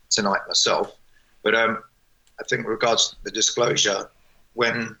tonight myself, but I think with regards to the disclosure,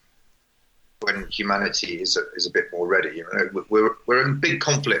 when humanity is a bit more ready, you know, we're in big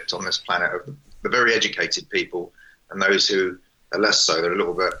conflict on this planet of the very educated people and those who are less so. They're a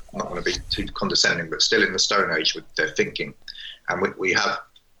little bit, I'm not going to be too condescending, but still in the Stone Age with their thinking. And we have,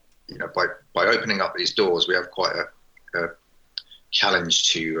 you know, by opening up these doors, we have quite a challenge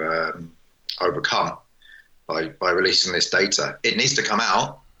to overcome by releasing this data. It needs to come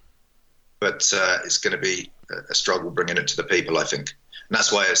out, but it's going to be a struggle bringing it to the people, I think. And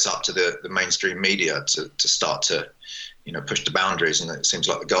that's why it's up to the mainstream media to start to, you know, push the boundaries. And it seems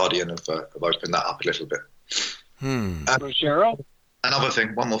like The Guardian have opened that up a little bit.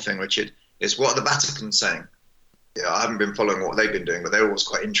 One more thing, Richard, is what are the Vatican saying? Yeah, I haven't been following what they've been doing, but they're always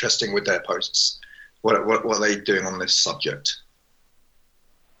quite interesting with their posts. What are they doing on this subject?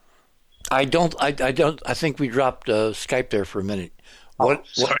 I think we dropped Skype there for a minute.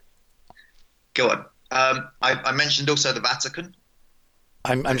 Sorry. Go on. I mentioned also the Vatican.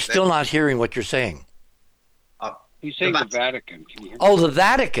 I'm still not hearing what you're saying. He's saying the Vatican. Can you hear me? Oh, the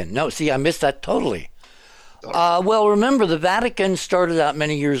Vatican. No, see, I missed that totally. Well, remember, the Vatican started out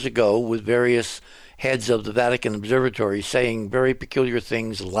many years ago with various heads of the Vatican Observatory saying very peculiar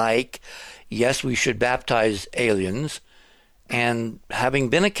things like, yes, we should baptize aliens. And having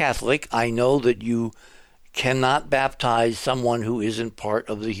been a Catholic, I know that you cannot baptize someone who isn't part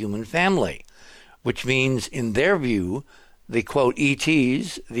of the human family, which means, in their view, the, quote,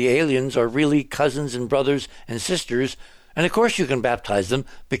 ETs, the aliens, are really cousins and brothers and sisters. And of course you can baptize them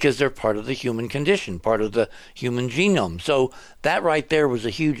because they're part of the human condition, part of the human genome. So that right there was a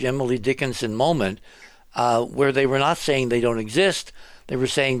huge Emily Dickinson moment where they were not saying they don't exist. They were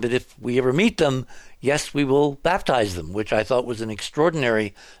saying that if we ever meet them, yes, we will baptize them, which I thought was an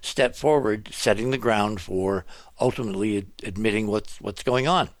extraordinary step forward, setting the ground for ultimately admitting what's going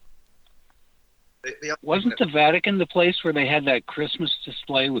on. Wasn't the Vatican the place where they had that Christmas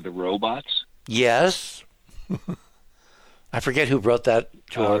display with the robots? Yes. I forget who brought that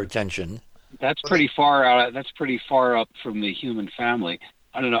to our attention. That's pretty far out. That's pretty far up from the human family.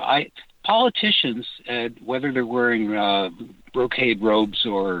 I don't know. Politicians, whether they're wearing brocade robes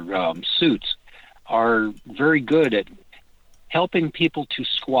or suits, are very good at helping people to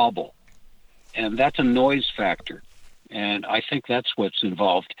squabble, and that's a noise factor. And I think that's what's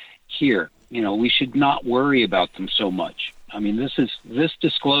involved here. You know, we should not worry about them so much. I mean, this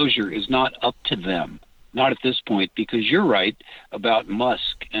disclosure is not up to them. Not at this point, because you're right about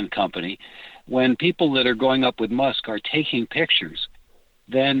Musk and company. When people that are going up with Musk are taking pictures,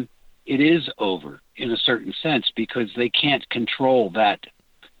 then it is over in a certain sense because they can't control that.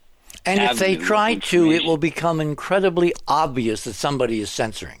 And if they try to, it will become incredibly obvious that somebody is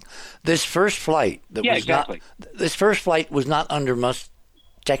censoring. This first flight was not under Musk's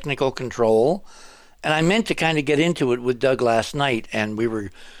technical control. And I meant to kind of get into it with Doug last night, and we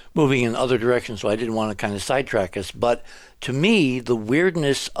were moving in other directions, so I didn't want to kind of sidetrack us. But to me, the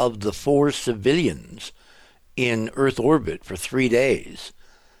weirdness of the 4 civilians in Earth orbit for 3 days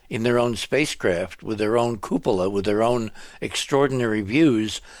in their own spacecraft with their own cupola, with their own extraordinary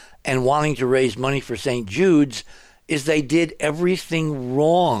views, and wanting to raise money for St. Jude's, is they did everything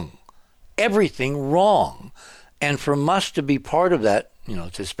wrong. Everything wrong. And for Musk to be part of that,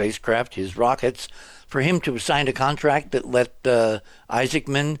 it's his spacecraft, his rockets, for him to have signed a contract that let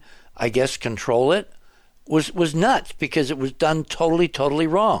Isaacman, I guess, control it, was nuts, because it was done totally, totally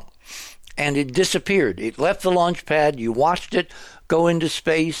wrong. And it disappeared. It left the launch pad. You watched it go into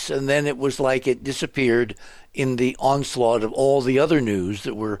space, and then it was like it disappeared in the onslaught of all the other news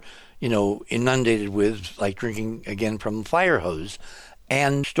that we're, inundated with, like drinking again from a fire hose.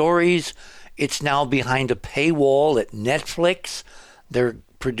 And stories, it's now behind a paywall at Netflix. They're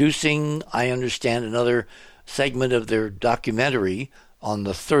producing, I understand, another segment of their documentary on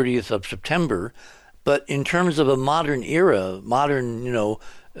the 30th of September. But in terms of a modern era, modern,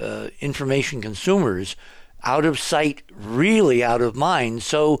 information consumers, out of sight, really out of mind.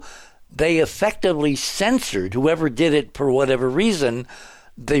 So they effectively censored whoever did it for whatever reason.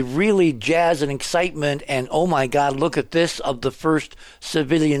 They really jazz and excitement and, oh my God, look at this, of the first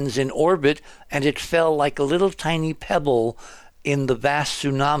civilians in orbit, and it fell like a little tiny pebble in the vast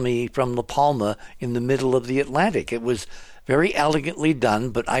tsunami from La Palma in the middle of the Atlantic. It was very elegantly done,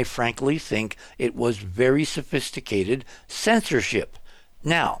 but I frankly think it was very sophisticated censorship.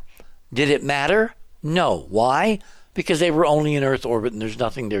 Now, did it matter? No. Why? Because they were only in Earth orbit and there's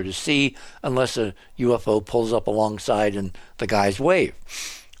nothing there to see unless a UFO pulls up alongside and the guys wave.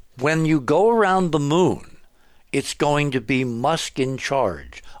 When you go around the moon, it's going to be Musk in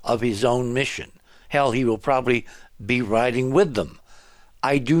charge of his own mission. Hell, he will probably be riding with them.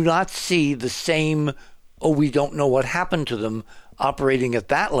 I do not see the same, we don't know what happened to them, operating at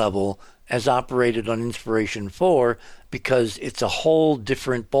that level as operated on Inspiration 4, because it's a whole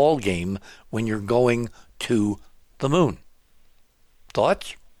different ball game when you're going to the moon.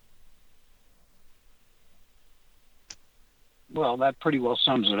 Thoughts? Well, that pretty well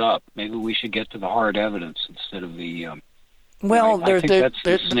sums it up. Maybe we should get to the hard evidence instead of the. Well, I think that's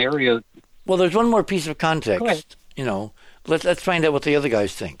the scenario. Well, there's one more piece of context. Let's find out what the other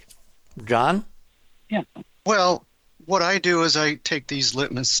guys think. John? Yeah. Well, what I do is I take these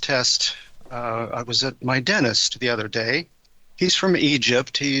litmus tests. I was at my dentist the other day. He's from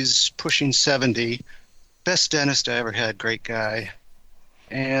Egypt. He's pushing 70. Best dentist I ever had. Great guy.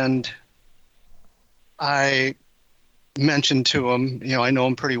 And I mentioned to him, I know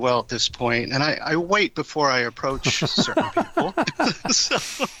him pretty well at this point, and I wait before I approach certain people.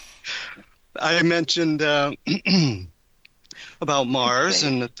 So I mentioned about Mars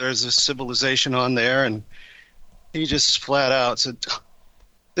and that there's a civilization on there, and he just flat out said,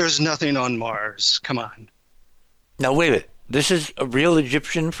 "There's nothing on Mars. Come on." Now, wait a minute. This is a real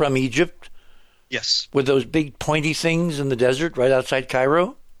Egyptian from Egypt? Yes. With those big pointy things in the desert right outside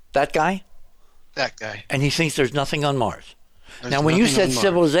Cairo? That guy? That guy. And he thinks there's nothing on Mars. There's now, when you said on Mars.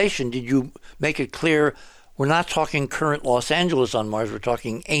 civilization, did you make it clear we're not talking current Los Angeles on Mars, we're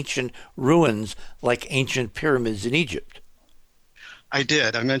talking ancient ruins like ancient pyramids in Egypt? I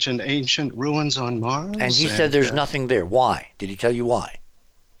did. I mentioned ancient ruins on Mars. And he said there's nothing there. Why? Did he tell you why?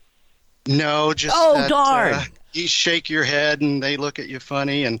 No, just darn. You shake your head and they look at you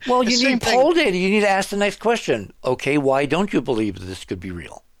funny. And well, you need poll data. You need to ask the next question. Okay, why don't you believe that this could be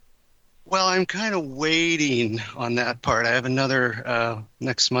real? Well, I'm kind of waiting on that part. I have another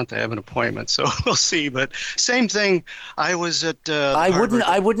next month. I have an appointment, so we'll see. But same thing. I was at. I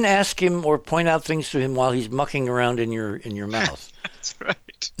wouldn't ask him or point out things to him while he's mucking around in your mouth. That's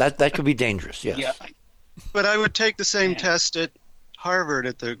right. That could be dangerous. Yes. Yeah. But I would take the same test at Harvard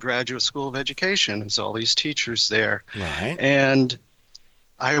at the Graduate School of Education. There's all these teachers there. Right. And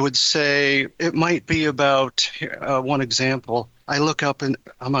I would say it might be about one example. I look up and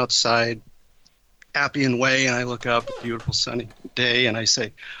I'm outside Appian Way, and I look up, a beautiful sunny day, and I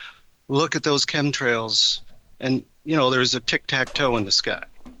say, look at those chemtrails. And, there's a tic-tac-toe in the sky.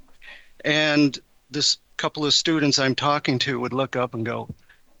 And this couple of students I'm talking to would look up and go,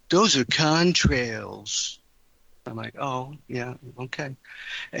 those are contrails. I'm like, oh, yeah, okay.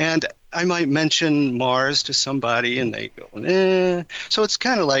 And I might mention Mars to somebody, and they go, eh. So it's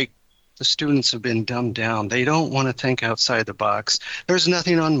kind of like the students have been dumbed down. They don't want to think outside the box. There's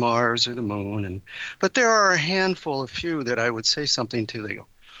nothing on Mars or the moon. But there are a handful, a few that I would say something to. They go,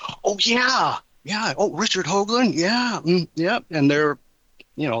 oh, yeah. Oh, Richard Hoagland? Yeah. Yep. And they're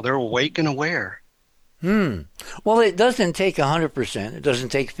awake and aware. Well, it doesn't take 100%. It doesn't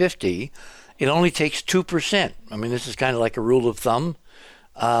take 50%. It only takes 2%. I mean, this is kind of like a rule of thumb.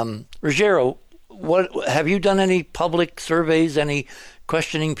 Ruggiero, what have you done any public surveys, any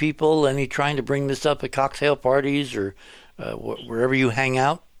questioning people, any trying to bring this up at cocktail parties or wherever you hang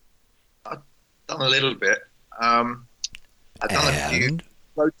out? done a little bit. I've done a few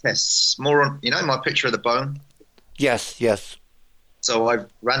protests, more on, my picture of the bone. Yes. So I've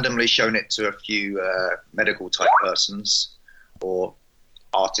randomly shown it to a few medical type persons or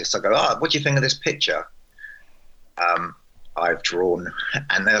artists. I go, what do you think of this picture? I've drawn,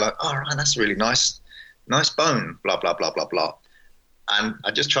 and they're like, oh, right, that's really nice bone, blah, blah, blah, blah, blah. And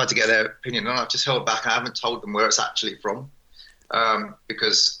I just tried to get their opinion, and I've just held back. I haven't told them where it's actually from,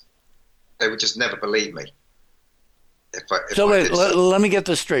 because they would just never believe me. Let me get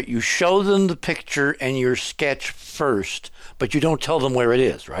this straight. You show them the picture and your sketch first, but you don't tell them where it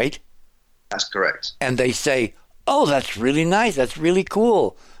is, right? That's correct. And they say, oh, that's really nice. That's really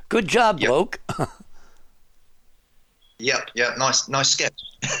cool. Good job, bloke. Yep. Nice sketch.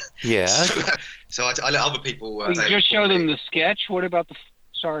 Yeah. So I let other people. You just show them the sketch. What about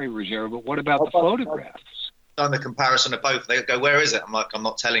sorry, Ruggiero, but what about the photographs? Done the comparison of both. They go, where is it? I'm like, I'm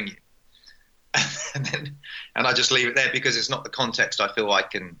not telling you. and I just leave it there because it's not the context I feel I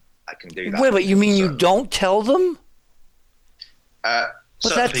can do that. Wait, but you mean you don't tell them? But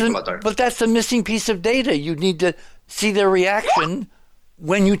that's the missing piece of data. You need to see their reaction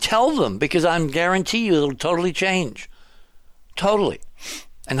when you tell them, because I guarantee you it'll totally change. Totally.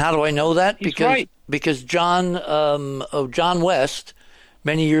 And how do I know that? Because John West,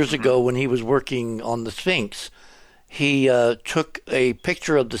 many years ago when he was working on the Sphinx, he took a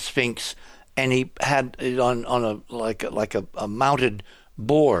picture of the Sphinx and he had it on a mounted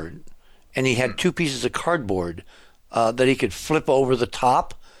board, and he had two pieces of cardboard that he could flip over the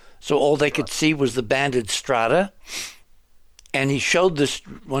top, so all they could see was the banded strata. And he showed this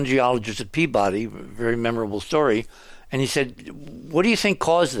one geologist at Peabody, very memorable story, and he said, what do you think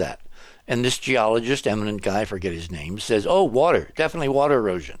caused that? And this geologist, eminent guy, I forget his name, says, oh, water, definitely water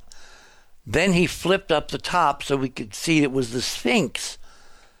erosion. Then he flipped up the top so we could see it was the Sphinx,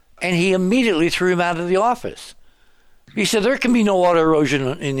 and he immediately threw him out of the office. He said, there can be no water erosion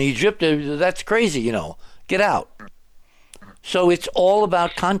in Egypt. That's crazy, Get out. So it's all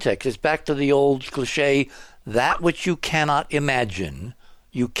about context. It's back to the old cliche, that which you cannot imagine,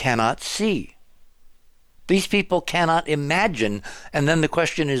 you cannot see. These people cannot imagine, and then the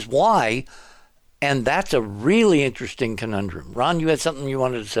question is why, and that's a really interesting conundrum. Ron, you had something you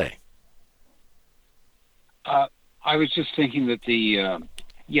wanted to say. I was just thinking that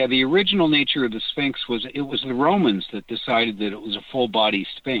the original nature of the Sphinx was the Romans that decided that it was a full-body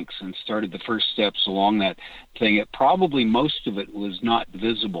Sphinx and started the first steps along that thing. Probably most of it was not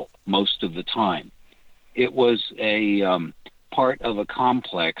visible most of the time. It was a part of a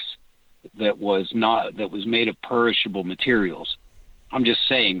complex that was made of perishable materials. I'm just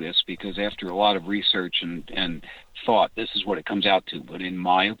saying this because after a lot of research and thought, this is what it comes out to. But in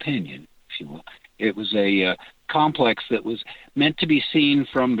my opinion, if you will, it was a complex that was meant to be seen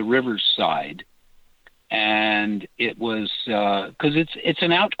from the river's side, and it was because it's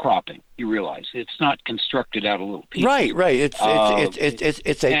an outcropping. You realize it's not constructed out of little pieces. Right. It's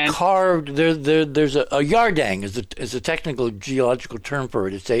a carved. There's a yardang is a technical geological term for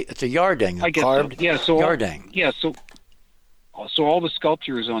it. It's a yardang. I guess carved so. Yeah. So yardang. So all the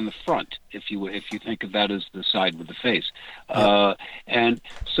sculpture is on the front, if you think of that as the side with the face, and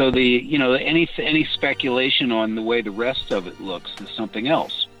so any speculation on the way the rest of it looks is something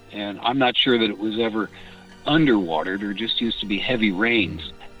else. And I'm not sure that it was ever underwatered or just used to be heavy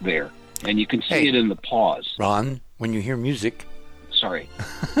rains there, and you can see it in the pause. Ron, when you hear music, sorry,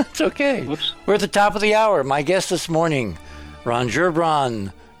 it's okay. Whoops. We're at the top of the hour. My guest this morning, Ron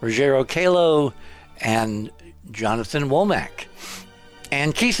Gerbron, Ruggiero Kahlo, and Jonathan Womack.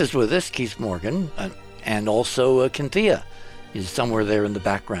 And Keith is with us, Keith Morgan, and also Cynthia is somewhere there in the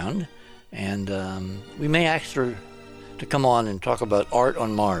background. And we may ask her to come on and talk about art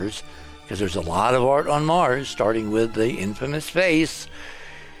on Mars, because there's a lot of art on Mars, starting with the infamous face.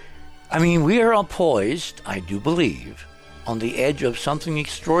 I mean, we are all poised, I do believe, on the edge of something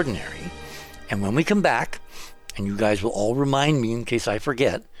extraordinary. And when we come back, and you guys will all remind me in case I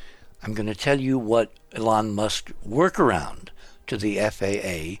forget, I'm going to tell you what Elon Musk's workaround to the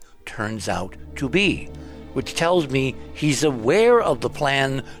FAA turns out to be, which tells me he's aware of the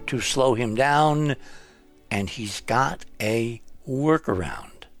plan to slow him down, and he's got a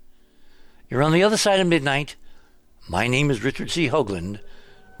workaround. You're on the other side of midnight. My name is Richard C. Hoagland.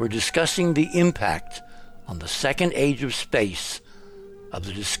 We're discussing the impact on the second age of space of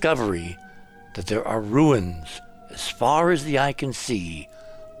the discovery that there are ruins as far as the eye can see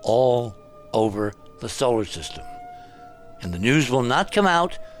all over the solar system. And the news will not come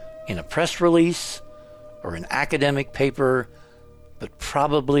out in a press release or an academic paper, but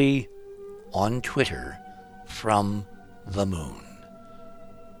probably on Twitter from the moon.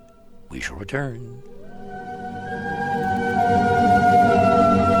 We shall return.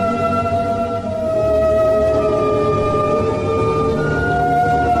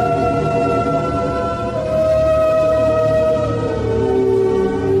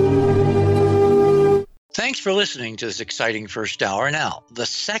 Thanks for listening to this exciting first hour. Now, the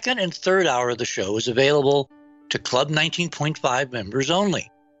second and third hour of the show is available to Club 19.5 members only.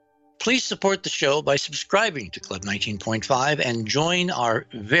 Please support the show by subscribing to Club 19.5 and join our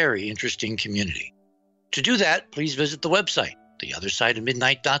very interesting community. To do that, please visit the website,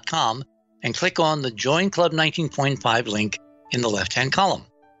 theothersideofmidnight.com, and click on the Join Club 19.5 link in the left-hand column.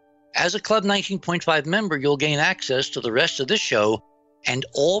 As a Club 19.5 member, you'll gain access to the rest of this show and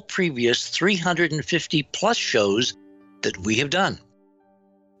all previous 350-plus shows that we have done.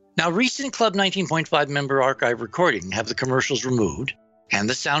 Now, recent Club 19.5 member archive recordings have the commercials removed, and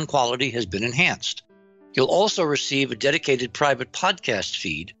the sound quality has been enhanced. You'll also receive a dedicated private podcast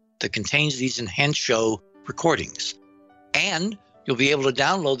feed that contains these enhanced show recordings. And you'll be able to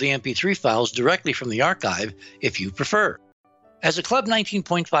download the MP3 files directly from the archive if you prefer. As a Club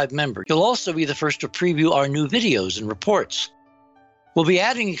 19.5 member, you'll also be the first to preview our new videos and reports. We'll be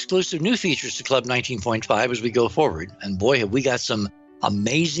adding exclusive new features to Club 19.5 as we go forward, and boy, have we got some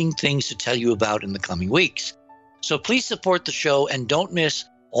amazing things to tell you about in the coming weeks. So please support the show and don't miss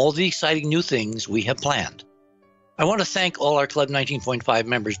all the exciting new things we have planned. I want to thank all our Club 19.5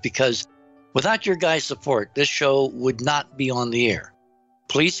 members because without your guys' support, this show would not be on the air.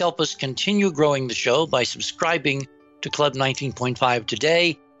 Please help us continue growing the show by subscribing to Club 19.5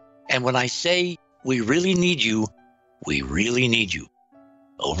 today. And when I say we really need you, we really need you.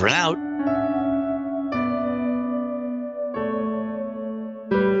 Over and out.